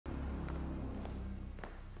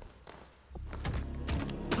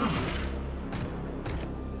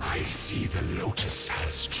I see the Lotus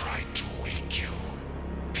has tried to wake you.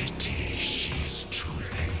 Pity she's too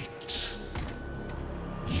late.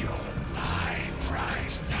 You're my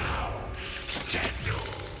prize now, Daniel.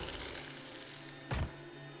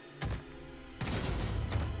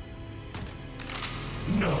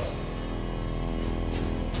 No.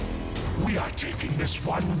 We are taking this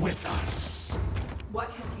one with us.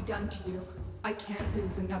 What has he done to you? I can't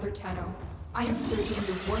lose another Tenno. I am searching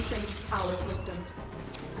the Warframe's power systems.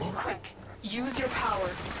 Quick, use your power.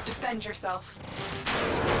 Defend yourself.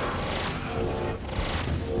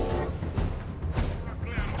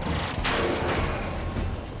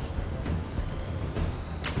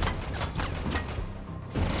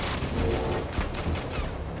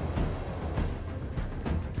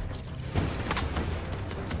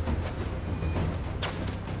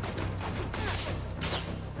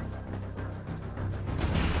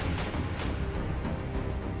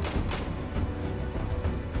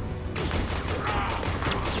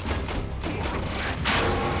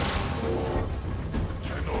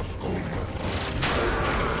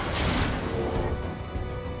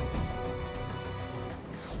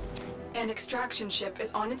 An extraction ship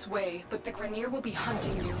is on its way, but the Grineer will be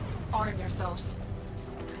hunting you. Arm yourself.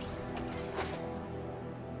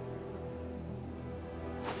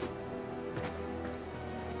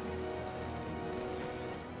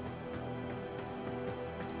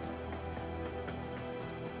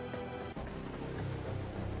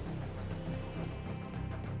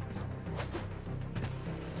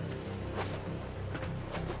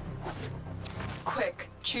 Quick,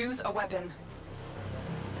 choose a weapon.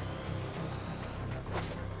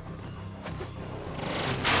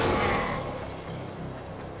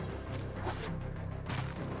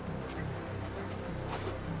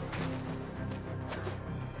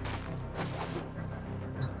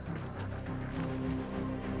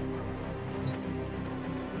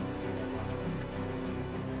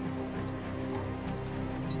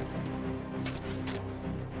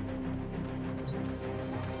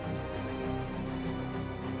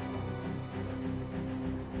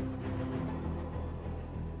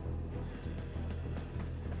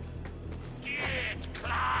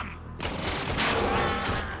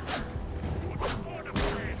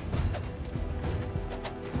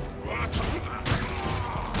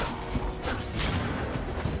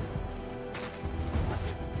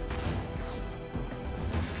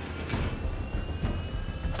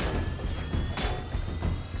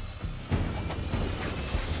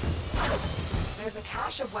 There's a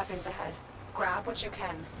cache of weapons ahead. Grab what you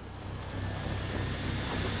can.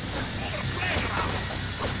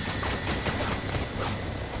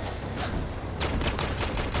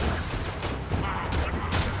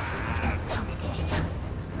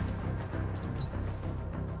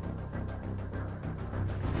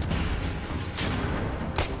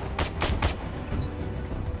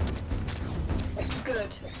 Good.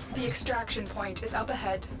 The extraction point is up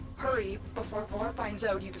ahead. Hurry, before Vor finds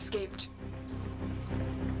out you've escaped.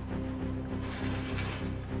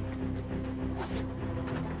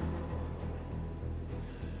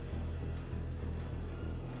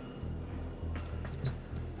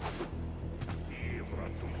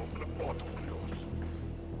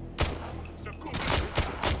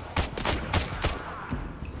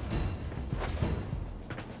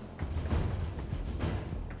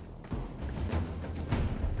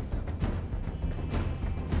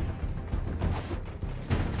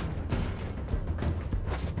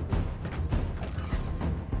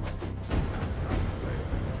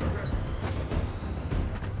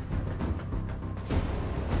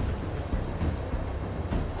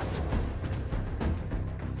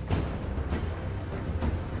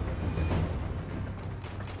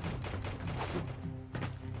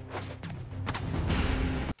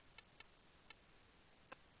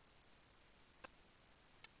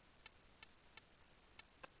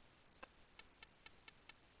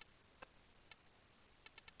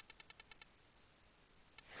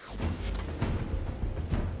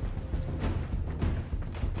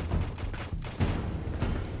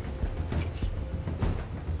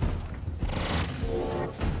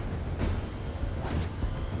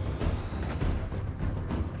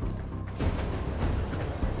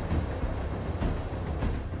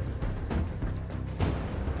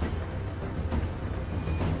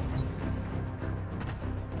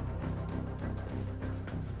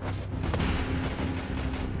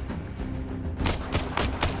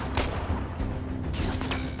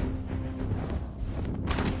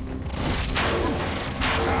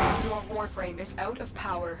 Warframe is out of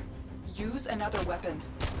power. Use another weapon.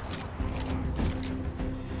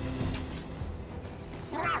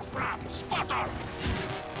 Warframe, spotter!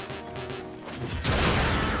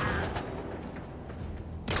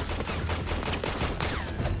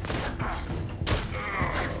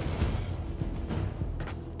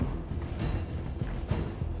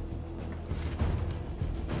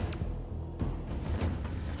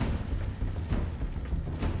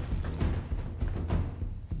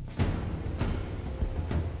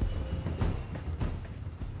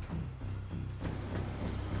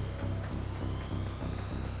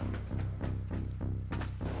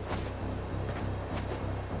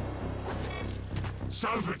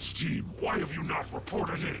 Salvage team, why have you not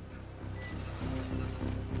reported in?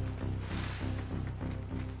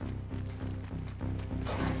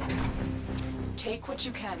 Take what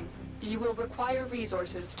you can. You will require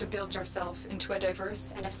resources to build yourself into a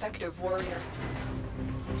diverse and effective warrior.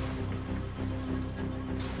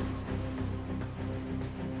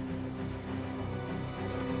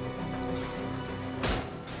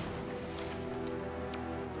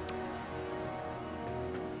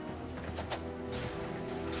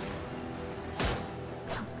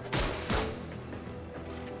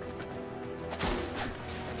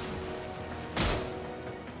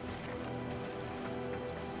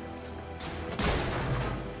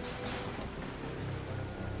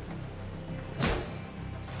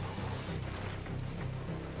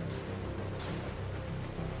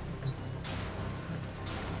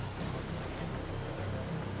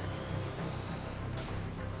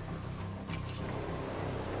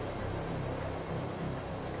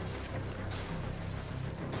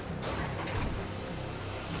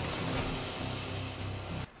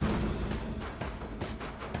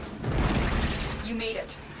 You made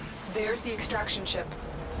it. There's the extraction ship.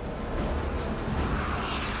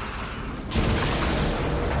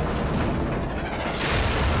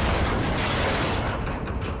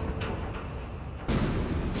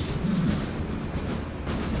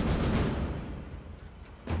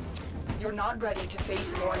 You're not ready to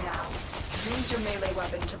face war now. Use your melee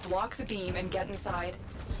weapon to block the beam and get inside.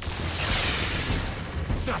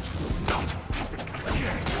 That will not happen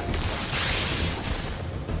again!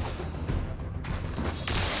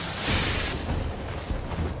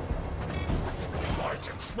 My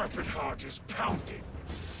decrepit heart is pounding.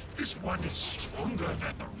 This one is stronger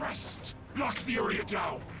than the rest. Lock the area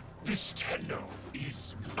down. This Tenno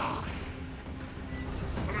is mine.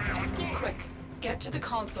 Quick, get to the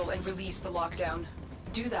console and release the lockdown.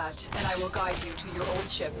 Do that, and I will guide you to your old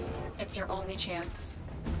ship. It's your only chance.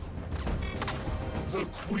 The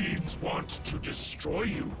Queens want to destroy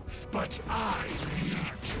you, but I need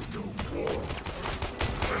to do more.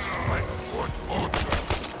 That's my foot order.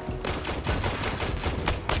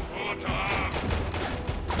 Order!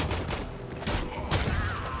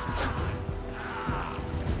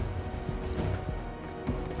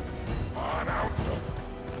 On out.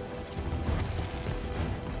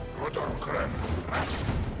 Order.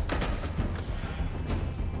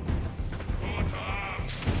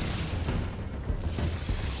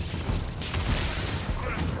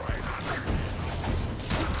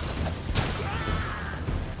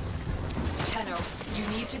 You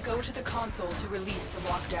need to go to the console to release the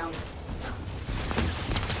lockdown.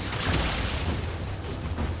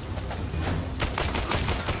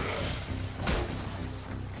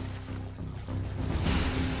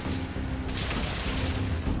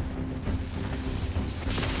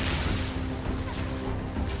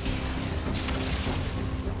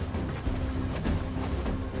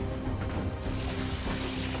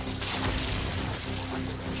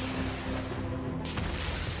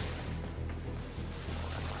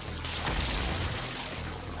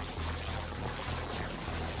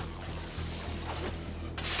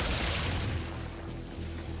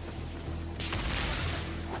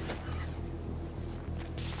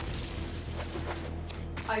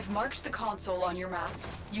 I've marked the console on your map.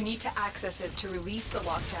 You need to access it to release the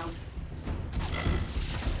lockdown.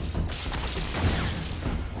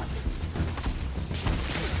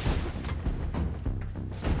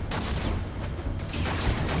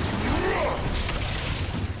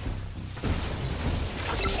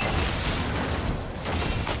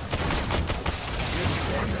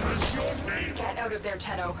 Get out of there,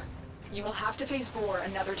 Tenno. You will have to face Vor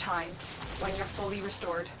another time, when you're fully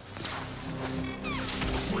restored.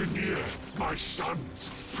 We're near, my sons.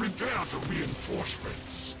 Prepare the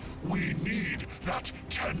reinforcements. We need that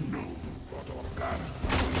Tenno.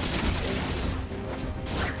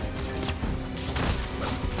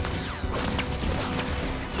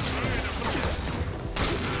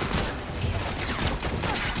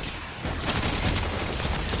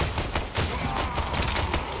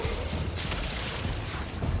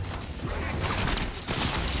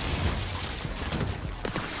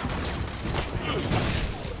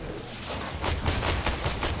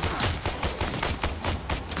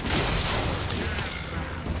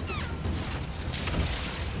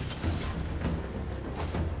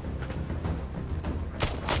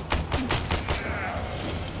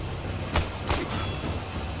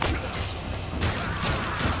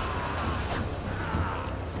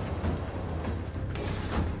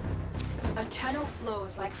 Tenno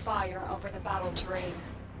flows like fire over the battle terrain.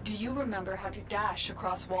 Do you remember how to dash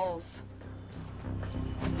across walls?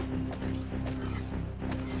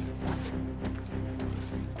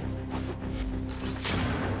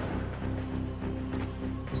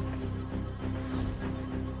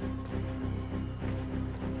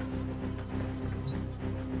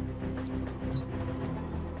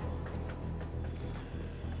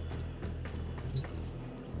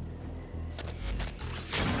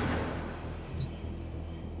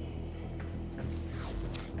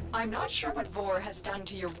 I'm not sure what Vor has done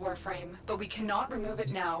to your Warframe, but we cannot remove it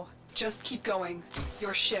now. Just keep going.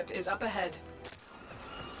 Your ship is up ahead.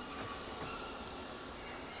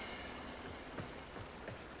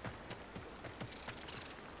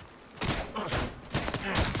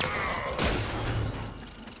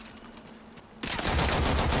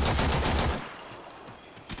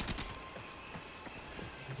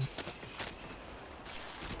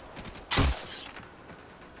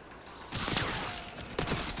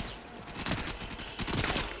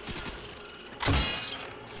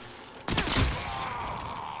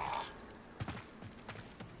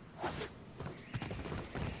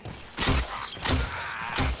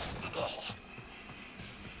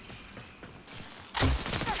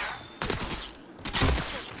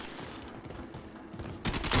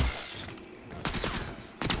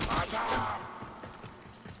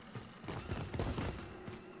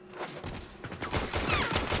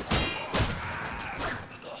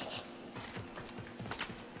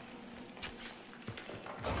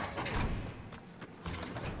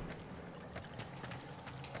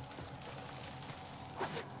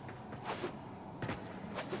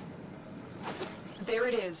 There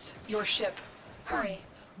it is, your ship. Hurry.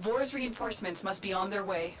 Vor's reinforcements must be on their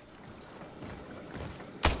way.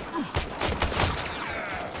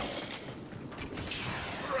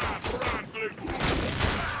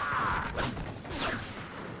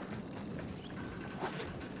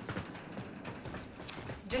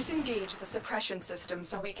 Disengage the suppression system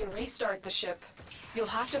so we can restart the ship. You'll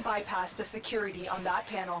have to bypass the security on that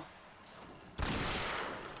panel.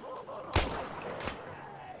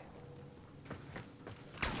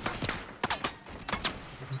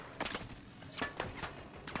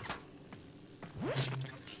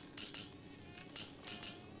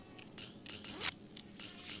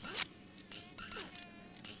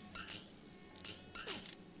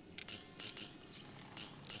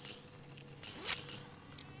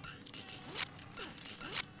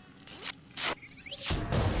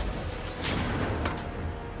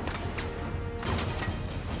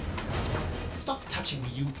 Stop touching me,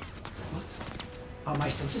 you... What? Are my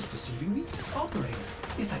senses deceiving me? Operator,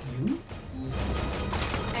 is that you?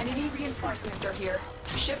 Enemy reinforcements are here.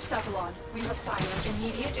 Ship Cephalon, we require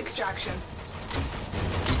immediate extraction.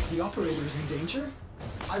 The operator is in danger?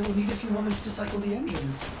 I will need a few moments to cycle the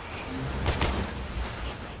engines.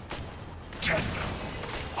 Tenno,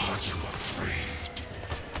 are you afraid?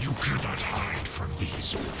 You cannot hide from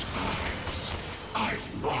these old eyes.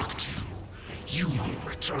 I've marked you. You will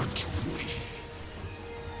return to me.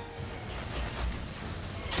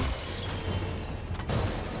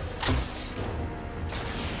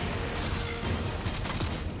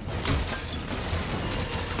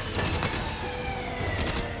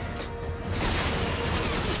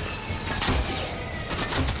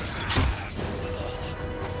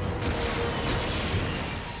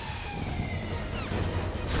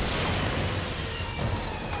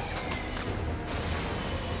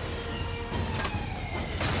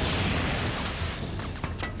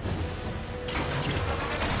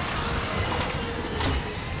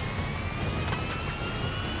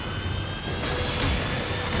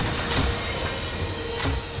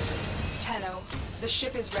 The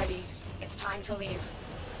ship is ready. It's time to leave.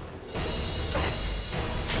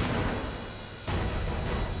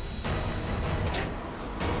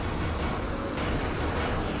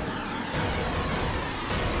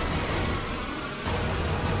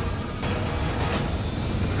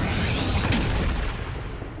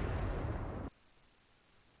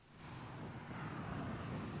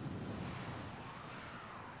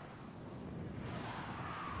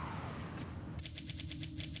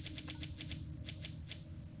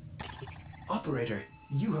 Operator,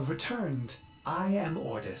 you have returned. I am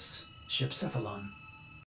Ordis, Ship Cephalon.